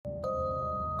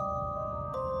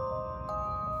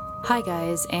Hi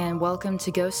guys, and welcome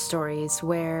to Ghost Stories,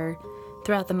 where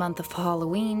throughout the month of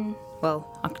Halloween,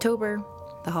 October,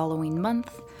 the Halloween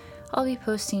month, I'll be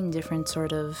posting different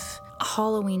sort of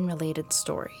Halloween-related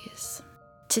stories.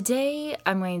 Today,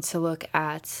 I'm going to look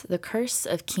at the curse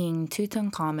of King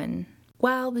Tutankhamun.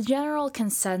 While the general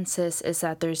consensus is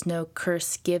that there's no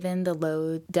curse given the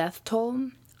low death toll,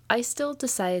 I still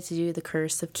decided to do the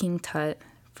curse of King Tut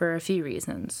for a few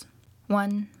reasons.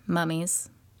 1. Mummies.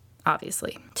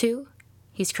 Obviously. 2,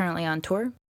 he's currently on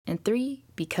tour. And 3,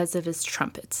 because of his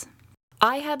trumpets.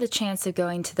 I had the chance of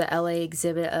going to the LA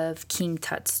exhibit of King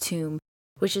Tut's tomb,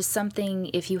 which is something,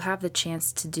 if you have the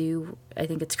chance to do, I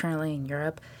think it's currently in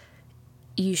Europe,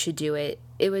 you should do it.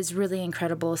 It was really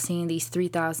incredible seeing these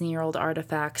 3,000-year-old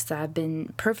artifacts that have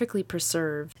been perfectly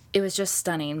preserved. It was just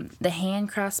stunning. The hand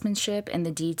craftsmanship and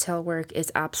the detail work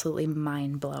is absolutely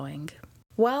mind-blowing.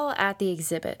 While at the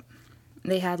exhibit,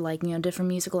 they had different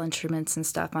musical instruments and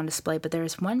stuff on display, but there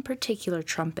is one particular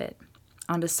trumpet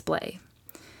on display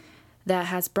that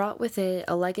has brought with it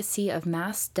a legacy of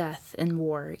mass death and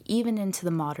war, even into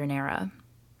the modern era.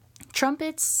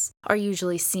 Trumpets are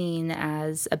usually seen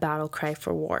as a battle cry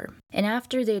for war, and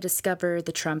after they discovered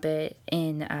the trumpet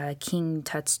in King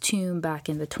Tut's tomb back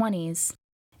in the 20s,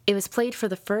 it was played for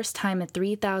the first time in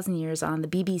 3,000 years on the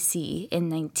BBC in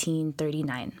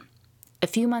 1939. A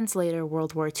few months later,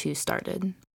 World War II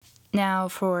started. Now,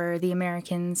 for the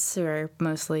Americans, who are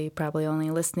mostly probably only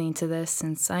listening to this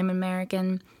since I'm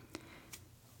American,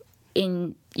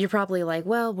 you're probably like,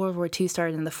 well, World War II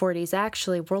started in the 40s.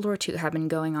 Actually, World War II had been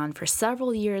going on for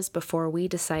several years before we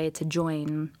decided to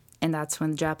join, and that's when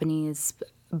the Japanese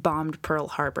bombed Pearl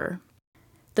Harbor.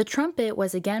 The trumpet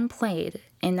was again played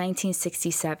in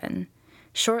 1967,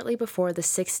 shortly before the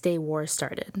Six-Day War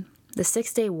started. The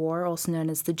Six-Day War, also known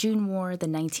as the June War, the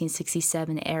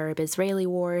 1967 Arab-Israeli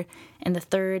War, and the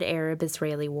Third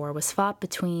Arab-Israeli War, was fought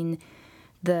between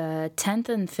the 10th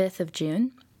and 5th of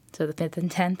June, so the 5th and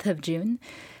 10th of June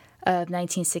of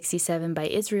 1967 by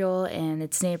Israel and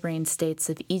its neighboring states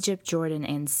of Egypt, Jordan,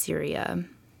 and Syria.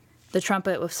 The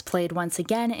trumpet was played once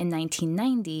again in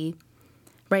 1990,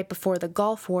 right before the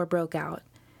Gulf War broke out,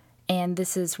 and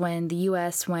this is when the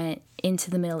U.S. went into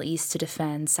the Middle East to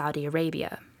defend Saudi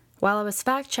Arabia. While I was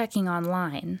fact-checking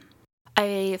online,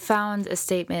 I found a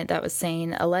statement that was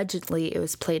saying allegedly it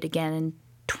was played again in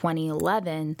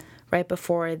 2011, right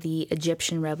before the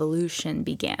Egyptian Revolution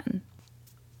began.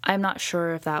 I'm not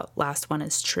sure if that last one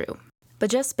is true. But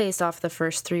just based off the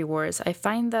first 3 wars, I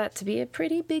find that to be a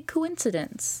pretty big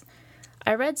coincidence.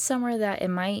 I read somewhere that it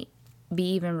might be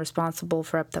even responsible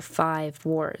for up to 5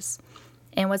 wars.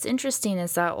 And what's interesting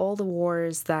is that all the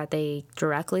wars that they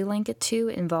directly link it to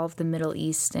involve the Middle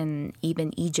East and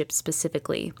even Egypt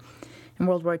specifically. In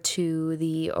World War II,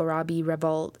 the Arabi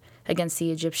Revolt against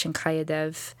the Egyptian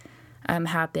Khedive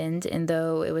happened, and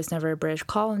though it was never a British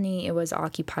colony, it was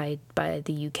occupied by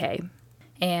the UK.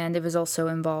 And it was also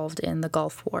involved in the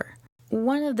Gulf War.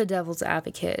 One of the devil's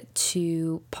advocate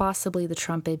to possibly the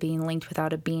trumpet being linked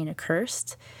without it being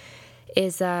accursed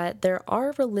is that there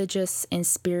are religious and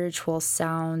spiritual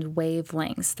sound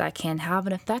wavelengths that can have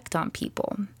an effect on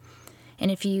people.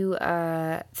 And if you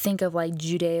think of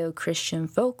Judeo-Christian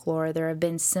folklore, there have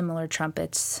been similar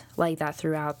trumpets like that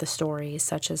throughout the stories,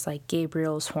 such as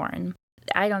Gabriel's horn.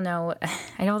 I don't know,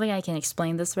 I don't think I can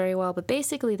explain this very well, but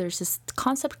basically there's this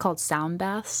concept called sound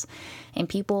baths, and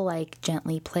people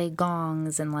gently play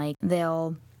gongs and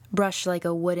they'll brush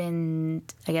a wooden,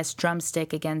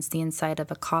 drumstick against the inside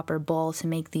of a copper bowl to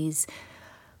make these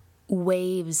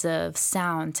waves of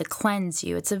sound to cleanse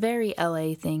you. It's a very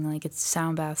LA thing,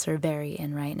 sound baths are very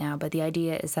in right now, but the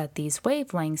idea is that these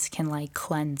wavelengths can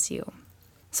cleanse you.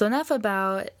 So enough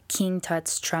about King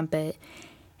Tut's trumpet,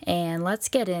 and let's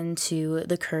get into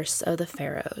the curse of the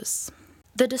pharaohs.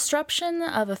 The disruption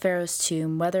of a pharaoh's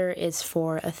tomb, whether it's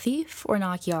for a thief or an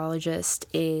archaeologist,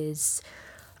 is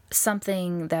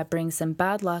something that brings them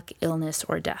bad luck, illness,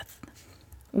 or death.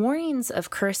 Warnings of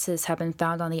curses have been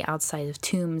found on the outside of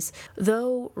tombs,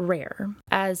 though rare,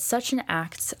 as such an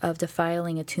act of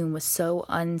defiling a tomb was so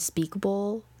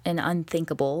unspeakable and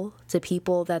unthinkable to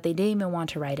people that they didn't even want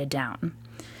to write it down.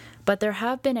 But there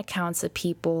have been accounts of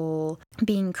people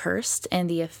being cursed and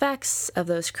the effects of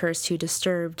those cursed who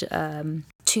disturbed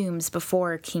tombs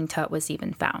before King Tut was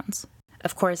even found.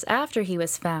 Of course, after he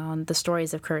was found, the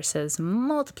stories of curses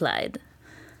multiplied,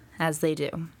 as they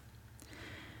do.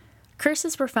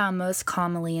 Curses were found most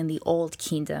commonly in the Old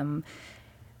Kingdom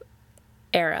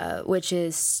era, which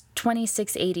is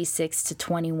 2686 to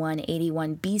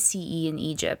 2181 BCE in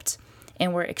Egypt,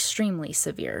 and were extremely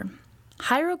severe.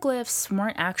 Hieroglyphs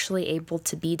weren't actually able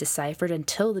to be deciphered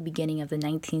until the beginning of the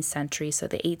 19th century, so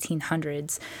the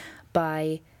 1800s,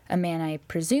 by a man I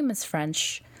presume is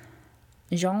French,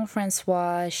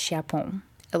 Jean-Francois Chapon.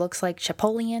 It looks like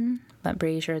Chapolian, but I'm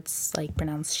pretty sure it's like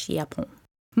pronounced Chapon.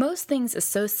 Most things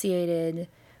associated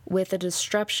with the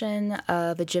destruction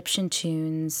of Egyptian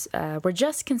tombs were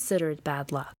just considered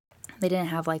bad luck. They didn't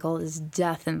have like all this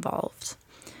death involved.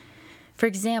 For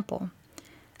example,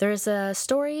 there's a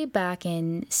story back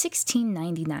in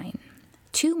 1699.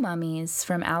 2 mummies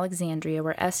from Alexandria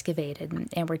were excavated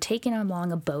and were taken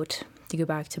along a boat to go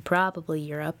back to probably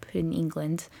Europe and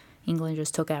England. England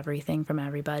just took everything from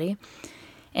everybody.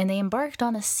 And they embarked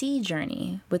on a sea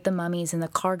journey with the mummies in the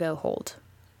cargo hold.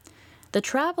 The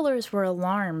travelers were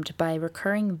alarmed by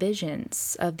recurring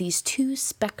visions of these 2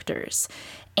 specters,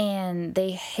 and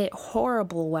they hit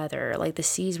horrible weather, like the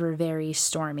seas were very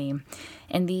stormy,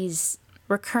 and these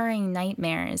recurring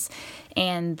nightmares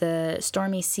and the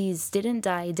stormy seas didn't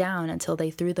die down until they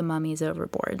threw the mummies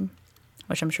overboard,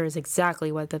 which I'm sure is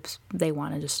exactly what they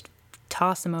want to just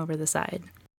toss them over the side.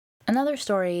 Another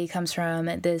story comes from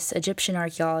this Egyptian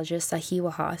archaeologist,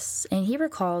 Ahiwahas, and he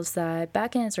recalls that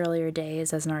back in his earlier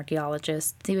days as an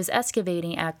archaeologist, he was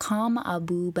excavating at Qam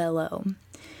Abu Bello,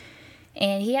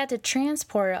 and he had to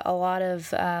transport a lot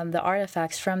of the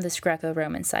artifacts from this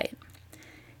Greco-Roman site.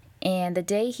 And the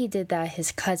day he did that,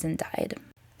 his cousin died.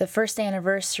 The first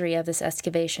anniversary of this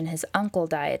excavation, his uncle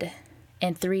died,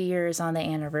 and 3 years on the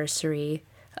anniversary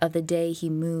of the day he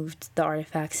moved the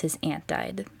artifacts, his aunt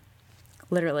died.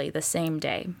 Literally the same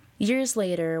day. Years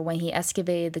later, when he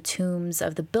excavated the tombs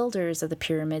of the builders of the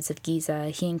pyramids of Giza,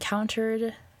 he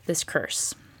encountered this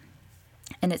curse.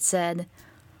 And it said,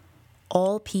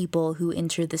 "All people who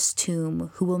enter this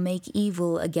tomb, who will make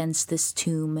evil against this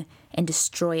tomb and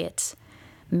destroy it,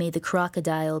 may the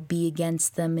crocodile be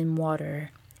against them in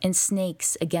water, and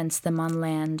snakes against them on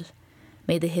land.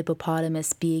 May the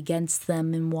hippopotamus be against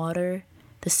them in water,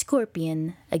 the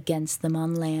scorpion against them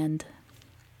on land."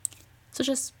 So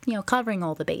just, covering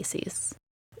all the bases.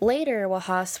 Later,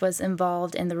 Wahas was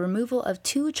involved in the removal of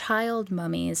 2 child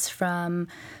mummies from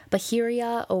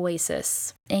Bahiriya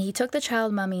Oasis, and he took the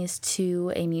child mummies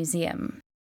to a museum.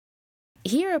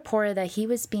 He reported that he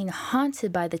was being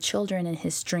haunted by the children in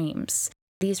his dreams.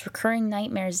 These recurring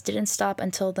nightmares didn't stop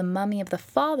until the mummy of the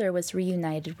father was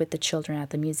reunited with the children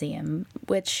at the museum,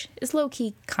 which is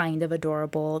low-key kind of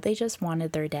adorable. They just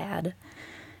wanted their dad,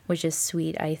 which is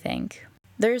sweet, I think.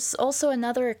 There's also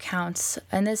another account,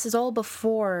 and this is all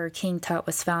before King Tut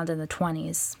was found in the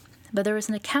 20s, but there was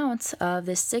an account of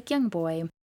this sick young boy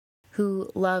who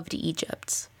loved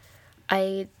Egypt.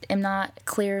 I am not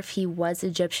clear if he was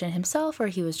Egyptian himself or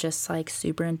he was just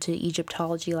super into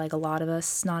Egyptology like a lot of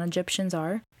us non-Egyptians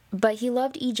are. But he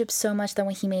loved Egypt so much that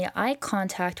when he made eye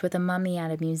contact with a mummy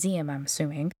at a museum, I'm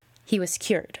assuming, he was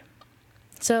cured.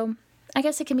 So I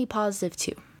guess it can be positive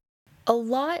too. A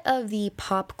lot of the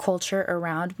pop culture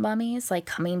around mummies, like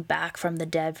coming back from the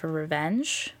dead for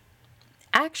revenge,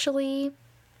 actually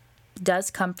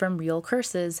does come from real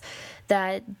curses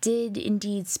that did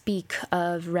indeed speak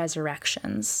of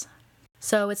resurrections.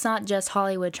 So it's not just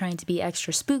Hollywood trying to be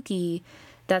extra spooky,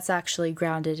 that's actually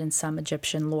grounded in some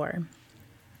Egyptian lore.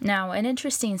 Now, an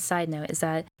interesting side note is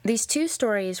that these 2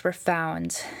 stories were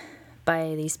found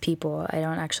by these people. I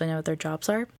don't actually know what their jobs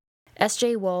are.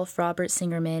 S.J. Wolf, Robert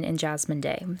Singerman, and Jasmine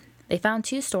Day. They found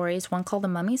 2 stories, one called The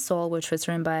Mummy's Soul, which was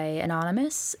written by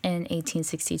Anonymous in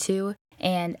 1862,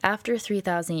 and After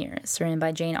 3,000 Years, written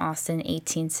by Jane Austen in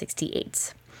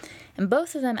 1868. And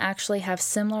both of them actually have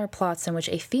similar plots in which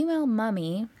a female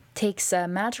mummy takes a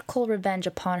magical revenge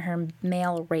upon her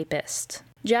male rapist.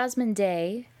 Jasmine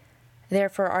Day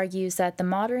therefore argues that the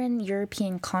modern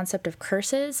European concept of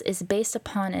curses is based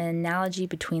upon an analogy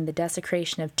between the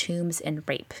desecration of tombs and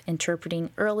rape, interpreting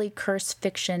early curse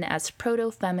fiction as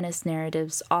proto-feminist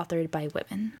narratives authored by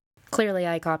women. Clearly,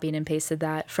 I copied and pasted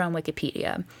that from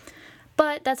Wikipedia.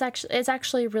 But it's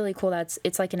actually really cool.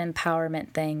 It's like an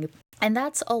empowerment thing. And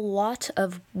that's a lot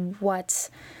of what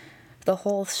the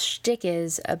whole shtick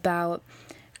is about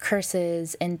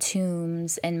curses and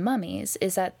tombs and mummies,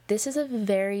 is that this is a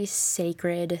very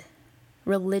sacred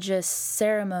religious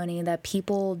ceremony that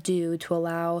people do to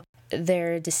allow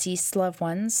their deceased loved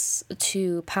ones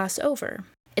to pass over.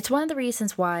 It's one of the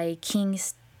reasons why King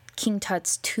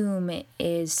Tut's tomb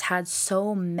had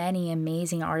so many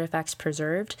amazing artifacts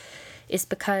preserved, is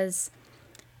because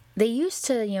they used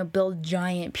to, build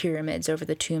giant pyramids over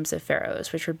the tombs of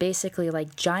pharaohs, which were basically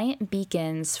like giant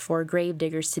beacons for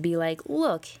gravediggers to be like,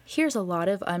 look, here's a lot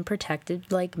of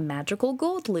unprotected, magical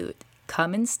gold loot.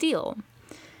 Come and steal.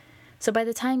 So by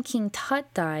the time King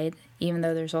Tut died, even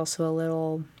though there's also a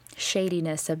little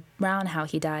shadiness around how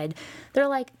he died, they're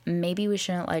like, maybe we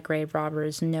shouldn't let grave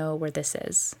robbers know where this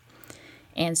is.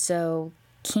 And so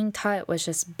King Tut was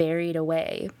just buried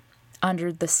away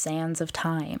under the sands of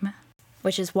time,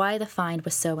 which is why the find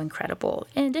was so incredible,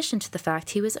 in addition to the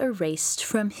fact he was erased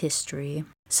from history.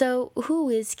 So who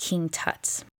is King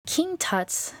Tut? King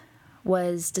Tut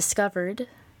was discovered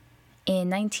in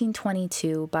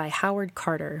 1922 by Howard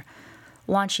Carter,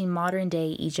 launching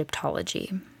modern-day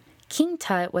Egyptology. King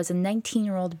Tut was a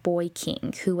 19-year-old boy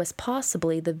king who was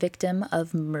possibly the victim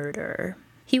of murder.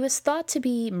 He was thought to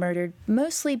be murdered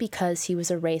mostly because he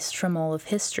was erased from all of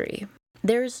history.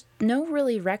 There's no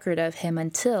really record of him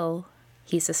until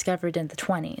he's discovered in the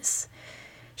 20s.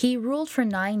 He ruled for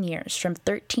 9 years, from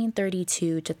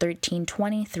 1332 to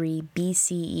 1323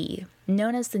 BCE,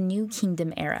 known as the New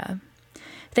Kingdom era.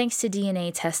 Thanks to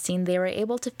DNA testing, they were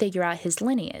able to figure out his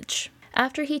lineage.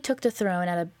 After he took the throne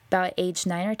at about age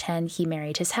 9 or 10, he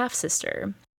married his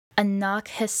half-sister,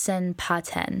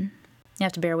 Anakhesenpaten. You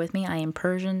have to bear with me, I am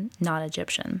Persian, not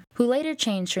Egyptian, who later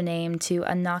changed her name to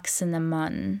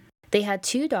Anaxinamun. They had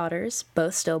 2 daughters,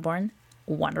 both stillborn,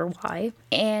 wonder why.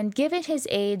 And given his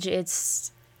age, it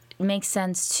makes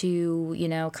sense to,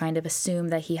 kind of assume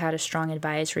that he had a strong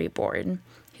advisory board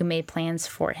who made plans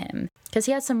for him. Because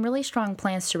he had some really strong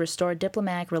plans to restore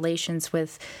diplomatic relations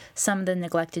with some of the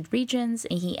neglected regions,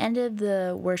 and he ended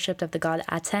the worship of the god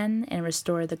Aten and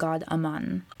restored the god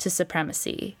Amun to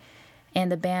supremacy.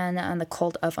 And the ban on the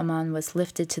cult of Amun was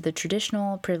lifted to the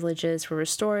traditional privileges were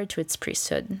restored to its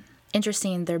priesthood.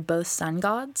 Interesting, they're both sun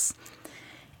gods.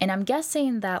 And I'm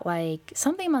guessing that,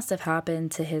 something must have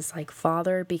happened to his,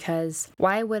 father, because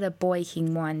why would a boy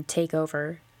king one take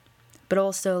over? But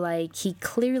also, he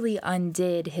clearly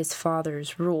undid his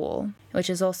father's rule, which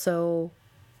is also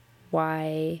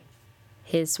why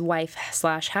his wife /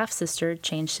 half-sister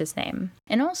changed his name.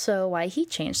 And also why he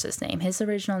changed his name. His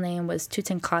original name was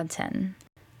Tutankhamun,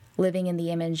 living in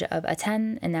the image of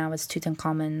Aten, and now it's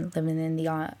Tutankhamun, living in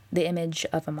the image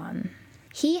of Amun.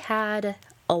 He had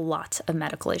a lot of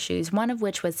medical issues, one of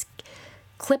which was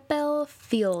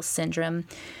Klippel-Feil syndrome,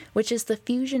 which is the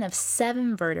fusion of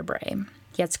 7 vertebrae.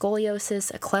 He had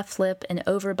scoliosis, a cleft lip, an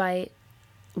overbite,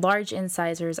 large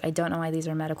incisors. I don't know why these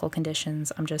are medical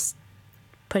conditions. I'm just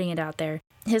putting it out there.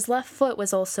 His left foot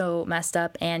was also messed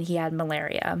up, and he had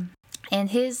malaria. And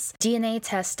his DNA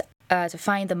test to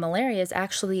find the malaria is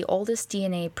actually the oldest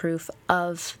DNA proof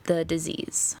of the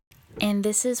disease. And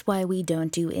this is why we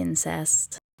don't do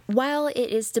incest. While it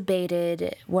is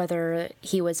debated whether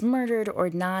he was murdered or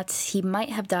not, he might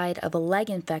have died of a leg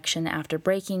infection after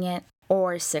breaking it,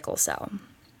 or sickle cell.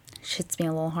 Shits me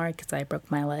a little hard because I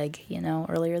broke my leg,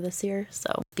 earlier this year,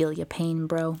 so feel your pain,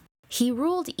 bro. He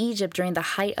ruled Egypt during the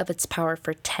height of its power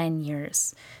for 10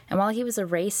 years, and while he was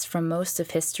erased from most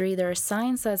of history, there are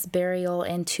signs that his burial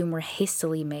and tomb were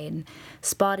hastily made.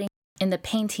 Spotting in the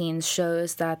paintings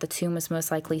shows that the tomb was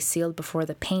most likely sealed before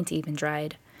the paint even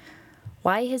dried.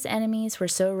 Why his enemies were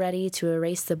so ready to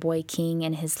erase the boy king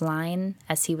and his line,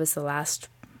 as he was the last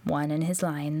one in his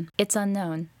line, it's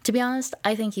unknown. To be honest,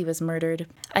 I think he was murdered.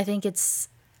 I think it's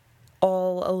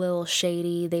all a little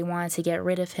shady. They wanted to get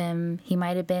rid of him. He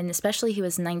might have been, especially he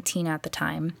was 19 at the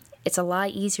time. It's a lot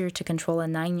easier to control a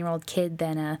 9-year-old kid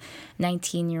than a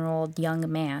 19-year-old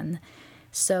young man.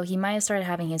 So he might have started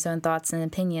having his own thoughts and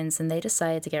opinions, and they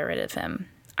decided to get rid of him.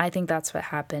 I think that's what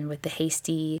happened with the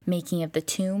hasty making of the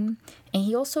tomb. And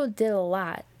he also did a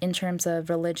lot in terms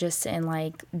of religious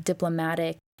and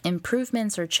diplomatic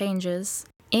improvements or changes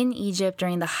in Egypt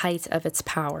during the height of its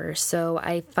power. So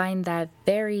I find that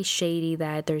very shady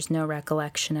that there's no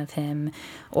recollection of him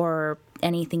or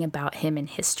anything about him in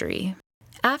history.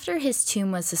 After his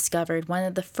tomb was discovered, one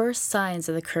of the first signs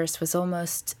of the curse was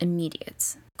almost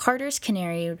immediate. Carter's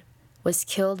canary was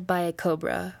killed by a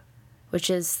cobra, which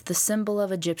is the symbol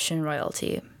of Egyptian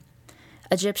royalty.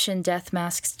 Egyptian death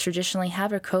masks traditionally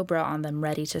have a cobra on them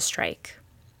ready to strike.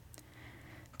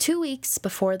 2 weeks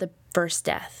before the first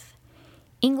death,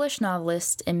 English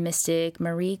novelist and mystic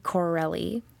Marie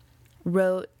Corelli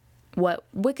wrote what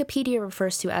Wikipedia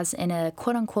refers to as in a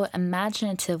quote-unquote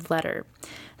imaginative letter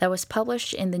that was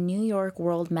published in the New York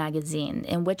World magazine,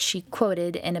 in which she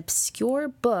quoted an obscure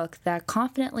book that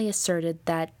confidently asserted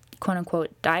that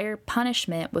quote-unquote dire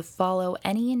punishment would follow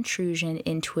any intrusion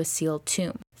into a sealed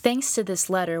tomb. Thanks to this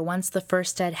letter, once the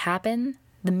first death happened,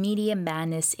 the media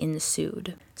madness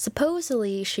ensued.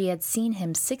 Supposedly, she had seen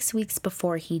him 6 weeks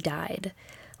before he died,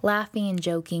 laughing and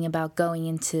joking about going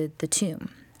into the tomb.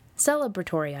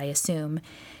 Celebratory, I assume,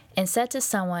 and said to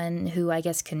someone who I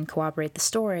guess can corroborate the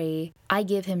story, I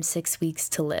give him 6 weeks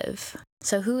to live.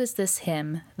 So who is this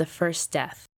him, the first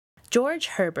death? George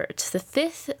Herbert, the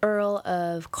 5th Earl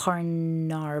of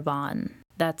Carnarvon.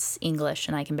 That's English,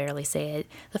 and I can barely say it.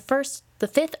 The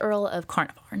 5th Earl of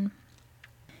Carnarvon.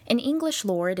 An English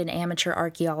lord and amateur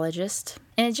archaeologist,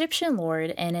 an Egyptian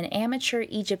lord and an amateur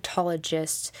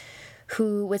Egyptologist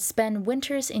who would spend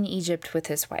winters in Egypt with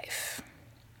his wife,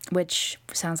 which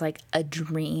sounds like a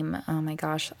dream. Oh my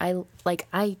gosh.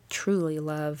 I truly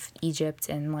love Egypt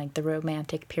and like the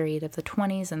romantic period of the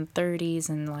 20s and 30s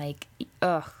and like,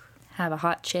 have a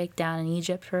hot chick down in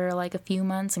Egypt for like a few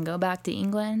months and go back to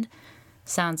England.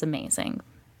 Sounds amazing.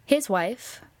 His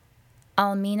wife,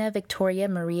 Almina Victoria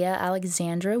Maria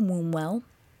Alexandra Wombwell,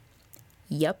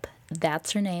 yup,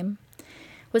 that's her name,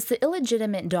 was the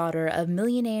illegitimate daughter of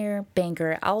millionaire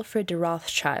banker Alfred de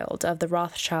Rothschild of the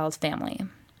Rothschild family.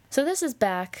 So this is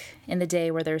back in the day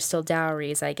where there were still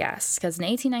dowries, I guess, because in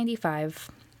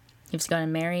 1895, he was going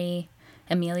to marry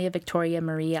Amelia Victoria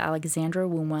Maria Alexandra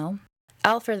Wombwell.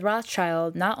 Alfred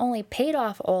Rothschild not only paid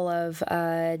off all of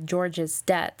George's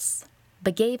debts,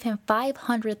 but gave him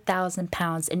 500,000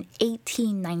 pounds in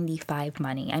 1895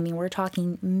 money. I mean, we're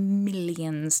talking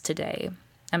millions today,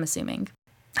 I'm assuming.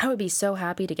 I would be so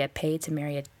happy to get paid to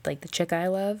marry the chick I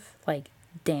love. Like,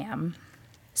 damn.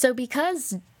 So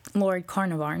because Lord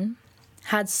Carnarvon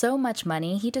had so much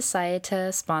money, he decided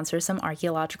to sponsor some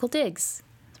archaeological digs.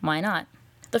 Why not?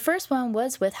 The first one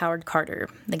was with Howard Carter,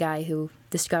 the guy who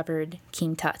discovered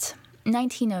King Tut, in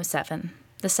 1907.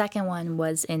 The second one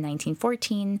was in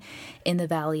 1914 in the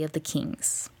Valley of the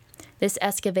Kings. This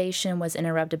excavation was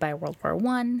interrupted by World War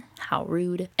I, how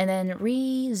rude, and then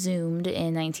resumed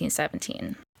in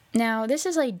 1917. Now, this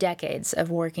is like decades of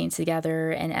working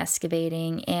together and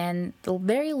excavating, and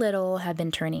very little had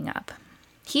been turning up.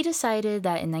 He decided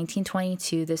that in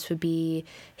 1922 this would be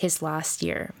his last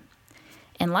year.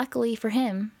 And luckily for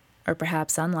him, or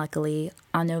perhaps unluckily,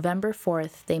 on November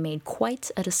 4th, they made quite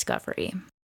a discovery.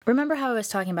 Remember how I was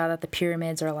talking about that the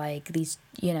pyramids are like these,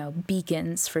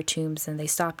 beacons for tombs, and they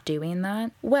stopped doing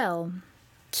that? Well,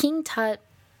 King Tut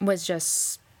was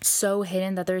just so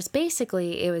hidden that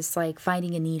it was like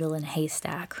finding a needle in a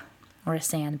haystack, or a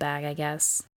sandbag, I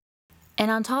guess. And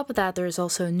on top of that, there's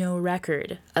also no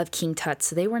record of King Tut,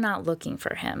 so they were not looking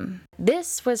for him.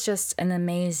 This was just an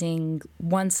amazing,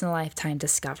 once-in-a-lifetime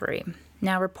discovery.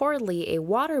 Now, reportedly, a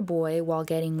water boy, while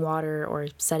getting water or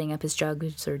setting up his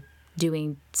jugs or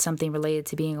doing something related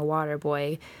to being a water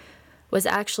boy, was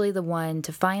actually the one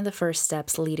to find the first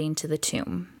steps leading to the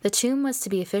tomb. The tomb was to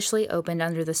be officially opened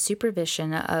under the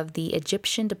supervision of the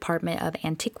Egyptian Department of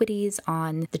Antiquities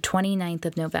on the 29th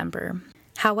of November.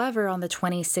 However, on the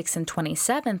 26th and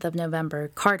 27th of November,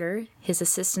 Carter, his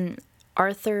assistant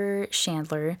Arthur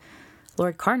Chandler,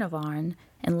 Lord Carnarvon,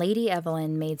 and Lady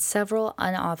Evelyn made several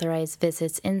unauthorized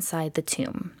visits inside the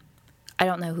tomb. I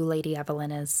don't know who Lady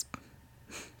Evelyn is,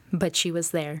 but she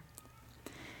was there.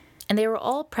 And they were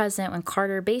all present when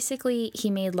Carter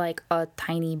he made like a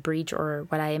tiny breach, or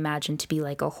what I imagine to be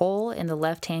like a hole in the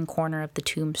left-hand corner of the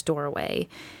tomb's doorway.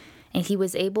 And he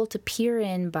was able to peer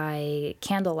in by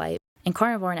candlelight. And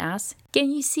Carnarvon asked, "Can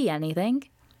you see anything?"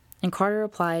 And Carter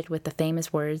replied with the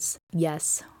famous words,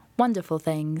 "Yes, wonderful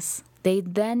things." They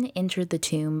then entered the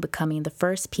tomb, becoming the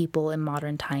first people in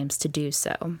modern times to do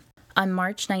so. On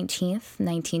March 19th,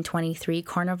 1923,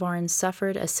 Carnarvon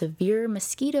suffered a severe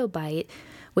mosquito bite,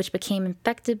 which became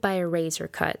infected by a razor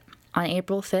cut. On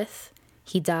April 5th,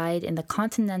 he died in the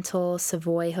Continental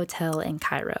Savoy Hotel in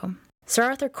Cairo. Sir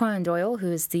Arthur Conan Doyle,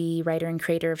 who is the writer and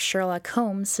creator of Sherlock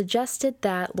Holmes, suggested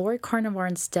that Lord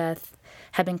Carnarvon's death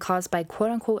had been caused by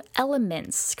quote-unquote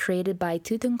elements created by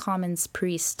Tutankhamun's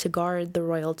priests to guard the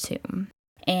royal tomb.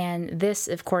 And this,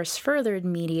 of course, furthered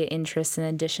media interest in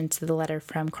addition to the letter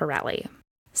from Corelli.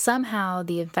 Somehow,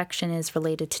 the infection is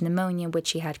related to pneumonia,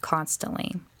 which he had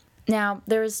constantly. Now,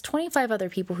 there's 25 other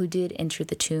people who did enter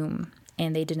the tomb,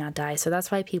 and they did not die, so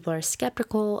that's why people are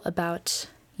skeptical about,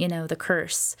 the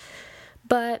curse.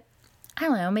 But, I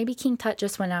don't know, maybe King Tut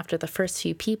just went after the first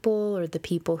few people, or the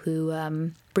people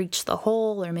who breached the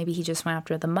hole, or maybe he just went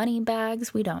after the money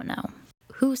bags. We don't know.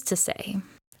 Who's to say?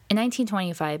 In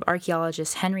 1925,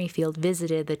 archaeologist Henry Field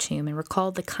visited the tomb and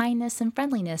recalled the kindness and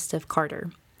friendliness of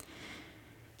Carter.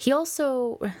 He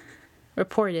also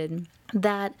reported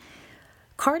that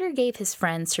Carter gave his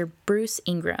friend Sir Bruce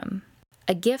Ingram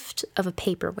a gift of a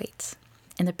paperweight,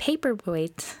 and the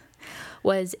paperweight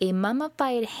was a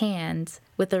mummified hand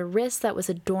with a wrist that was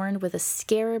adorned with a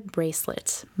scarab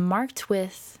bracelet marked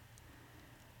with,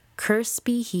 "Cursed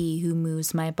be he who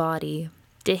moves my body.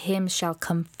 To him shall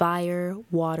come fire,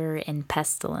 water, and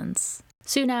pestilence."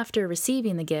 Soon after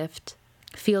receiving the gift,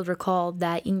 Field recalled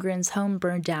that Ingram's home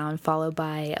burned down, followed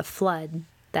by a flood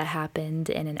that happened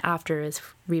and then after is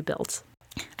rebuilt.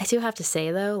 I do have to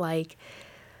say though, like,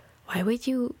 why would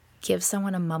you give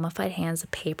someone a mummified hand as a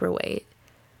paperweight?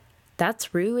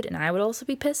 That's rude, and I would also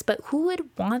be pissed, but who would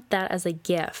want that as a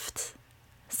gift?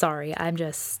 Sorry,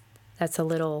 that's a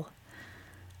little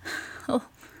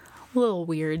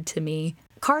weird to me.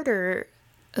 Carter,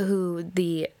 who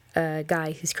the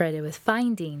guy who's credited with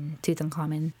finding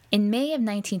Tutankhamun, in May of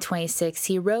 1926,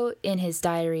 he wrote in his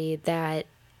diary that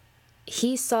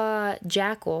he saw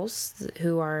jackals,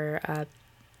 who are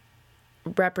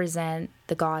represent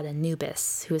the god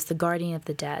Anubis, who is the guardian of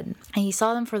the dead. And he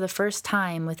saw them for the first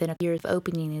time within a year of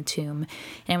opening the tomb,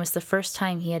 and it was the first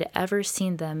time he had ever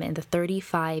seen them in the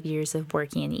 35 years of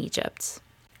working in Egypt.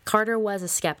 Carter was a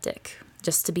skeptic,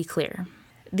 just to be clear.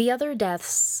 The other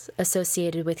deaths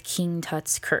associated with King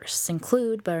Tut's curse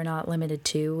include, but are not limited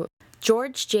to,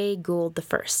 George J. Gould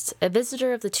I, a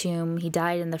visitor of the tomb. He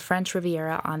died in the French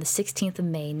Riviera on the 16th of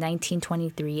May,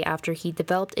 1923, after he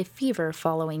developed a fever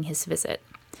following his visit.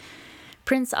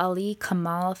 Prince Ali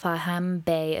Kamal Fahim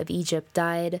Bey of Egypt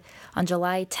died on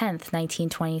July 10,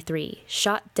 1923,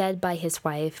 shot dead by his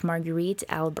wife, Marguerite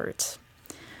Albert.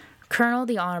 Colonel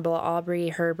the Honorable Aubrey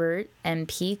Herbert,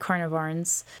 MP,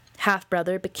 Carnarvon's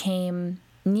half-brother, became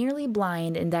nearly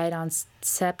blind and died on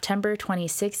September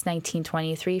 26,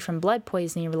 1923, from blood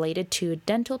poisoning related to a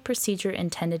dental procedure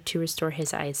intended to restore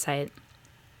his eyesight.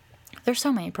 There's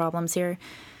so many problems here.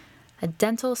 A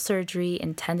dental surgery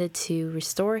intended to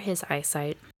restore his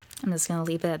eyesight. I'm just going to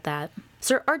leave it at that.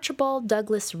 Sir Archibald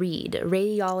Douglas Reed, a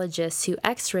radiologist who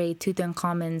x-rayed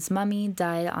Tutankhamun's mummy,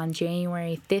 died on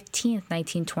January 15,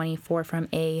 1924, from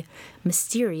a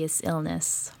mysterious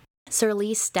illness. Sir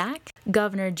Lee Stack,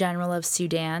 Governor-General of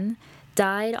Sudan,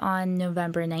 died on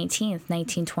November 19,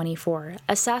 1924,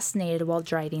 assassinated while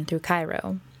driving through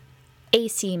Cairo.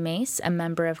 A.C. Mace, a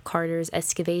member of Carter's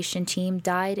excavation team,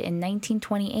 died in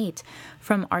 1928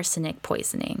 from arsenic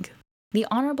poisoning. The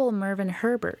Honorable Mervyn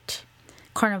Herbert,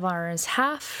 Carnarvon's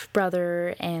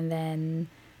half-brother and then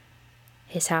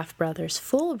his half-brother's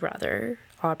full brother,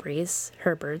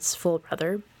 Herbert's full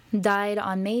brother, died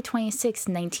on May 26,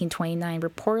 1929,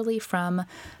 reportedly from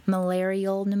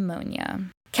malarial pneumonia.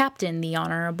 Captain the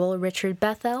Honorable Richard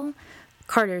Bethel,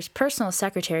 Carter's personal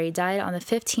secretary, died on the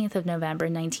 15th of November,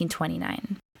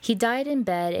 1929. He died in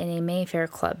bed in a Mayfair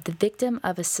club, the victim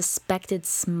of a suspected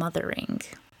smothering.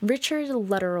 Richard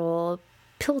Luttrell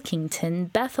Pilkington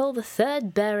Bethel, the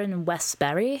 3rd Baron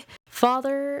Westbury,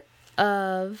 father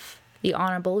of the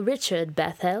Honorable Richard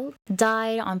Bethel,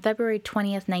 died on February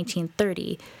 20th,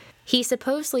 1930. He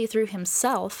supposedly threw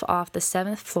himself off the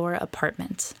 7th floor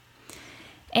apartment.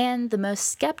 And the most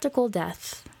skeptical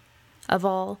death of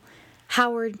all,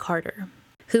 Howard Carter,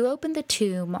 who opened the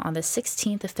tomb on the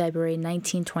 16th of February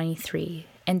 1923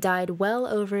 and died well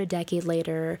over a decade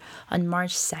later on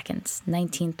March 2nd,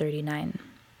 1939.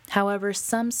 However,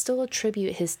 some still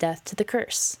attribute his death to the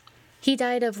curse. He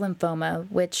died of lymphoma,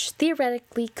 which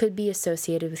theoretically could be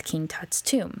associated with King Tut's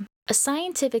tomb. A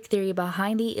scientific theory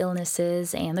behind the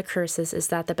illnesses and the curses is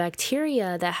that the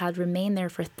bacteria that had remained there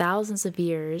for thousands of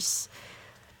years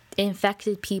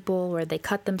infected people where they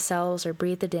cut themselves or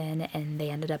breathed it in and they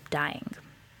ended up dying.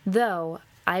 Though,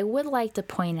 I would like to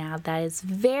point out that it's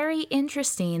very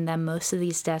interesting that most of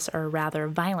these deaths are rather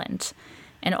violent,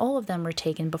 and all of them were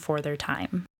taken before their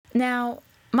time. Now,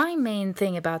 my main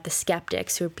thing about the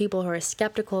skeptics, who are people who are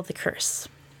skeptical of the curse,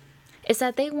 is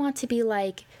that they want to be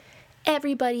like,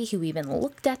 everybody who even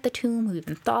looked at the tomb, who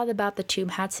even thought about the tomb,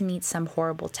 had to meet some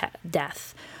horrible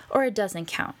death, or it doesn't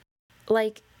count.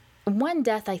 Like, one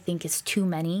death I think is too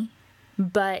many,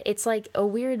 but it's like a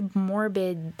weird,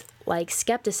 morbid, like,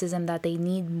 skepticism that they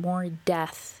need more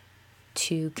death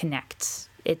to connect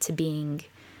it to being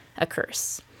a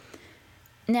curse.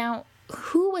 Now,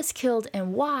 who was killed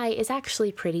and why is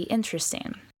actually pretty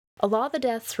interesting. A lot of the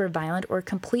deaths were violent or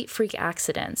complete freak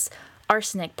accidents.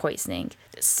 Arsenic poisoning,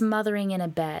 smothering in a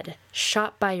bed,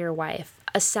 shot by your wife,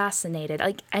 assassinated.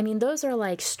 Those are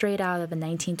like straight out of a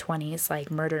 1920s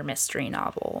like murder mystery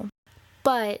novel.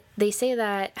 But they say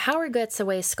that Howard gets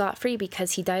away scot-free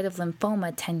because he died of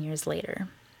lymphoma 10 years later.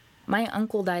 My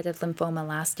uncle died of lymphoma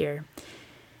last year,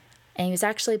 and he was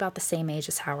actually about the same age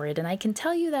as Howard, and I can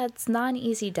tell you that's not an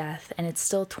easy death, and it's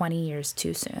still 20 years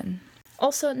too soon.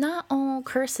 Also, not all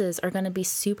curses are going to be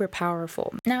super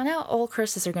powerful. Now, not all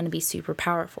curses are going to be super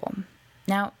powerful.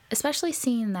 Now, especially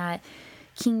seeing that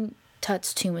King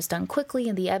Tut's tomb was done quickly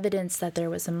and the evidence that there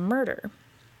was a murder,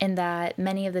 and that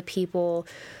many of the people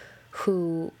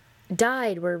who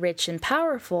died were rich and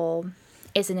powerful,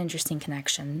 is an interesting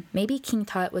connection. Maybe King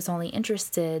Tut was only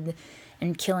interested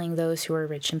in killing those who were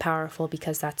rich and powerful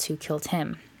because that's who killed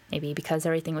him. Maybe because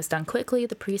everything was done quickly,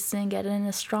 the priests didn't get in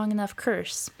a strong enough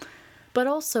curse. But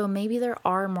also, maybe there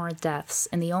are more deaths,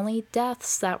 and the only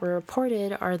deaths that were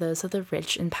reported are those of the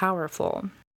rich and powerful.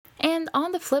 And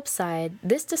on the flip side,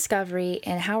 this discovery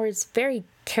and Howard's very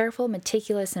careful,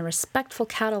 meticulous, and respectful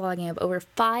cataloging of over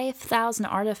 5,000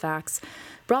 artifacts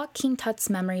brought King Tut's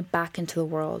memory back into the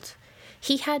world.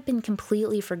 He had been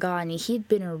completely forgotten. He'd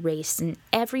been erased, and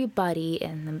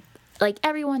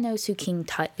everyone knows who King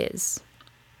Tut is.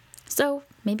 So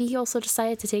maybe he also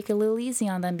decided to take a little easy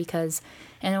on them because,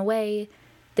 in a way,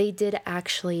 they did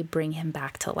actually bring him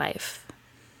back to life.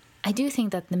 I do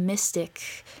think that the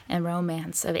mystic and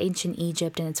romance of ancient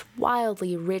Egypt and its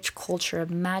wildly rich culture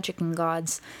of magic and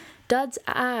gods does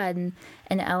add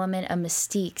an element of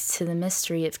mystique to the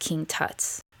mystery of King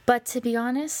Tut. But to be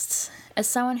honest, as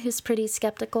someone who's pretty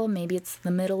skeptical, maybe it's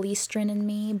the Middle Eastern in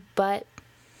me, but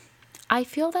I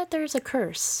feel that there's a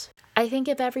curse. I think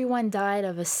if everyone died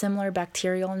of a similar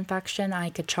bacterial infection,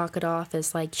 I could chalk it off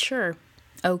as sure,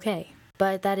 okay.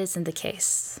 But that isn't the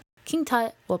case. King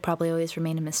Tut will probably always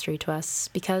remain a mystery to us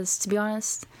because, to be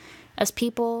honest, as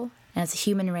people and as a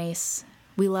human race,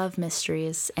 we love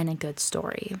mysteries and a good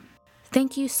story.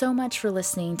 Thank you so much for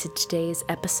listening to today's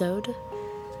episode.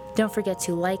 Don't forget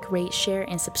to like, rate, share,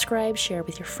 and subscribe, share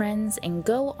with your friends, and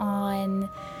go on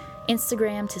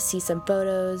Instagram to see some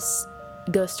photos,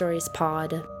 Ghost Stories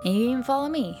Pod, and you can even follow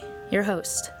me, your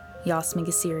host, Yasmin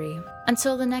Gasiri.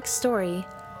 Until the next story,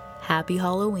 happy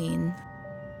Halloween.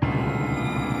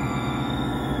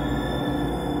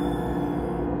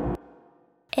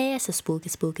 Essa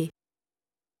spooky.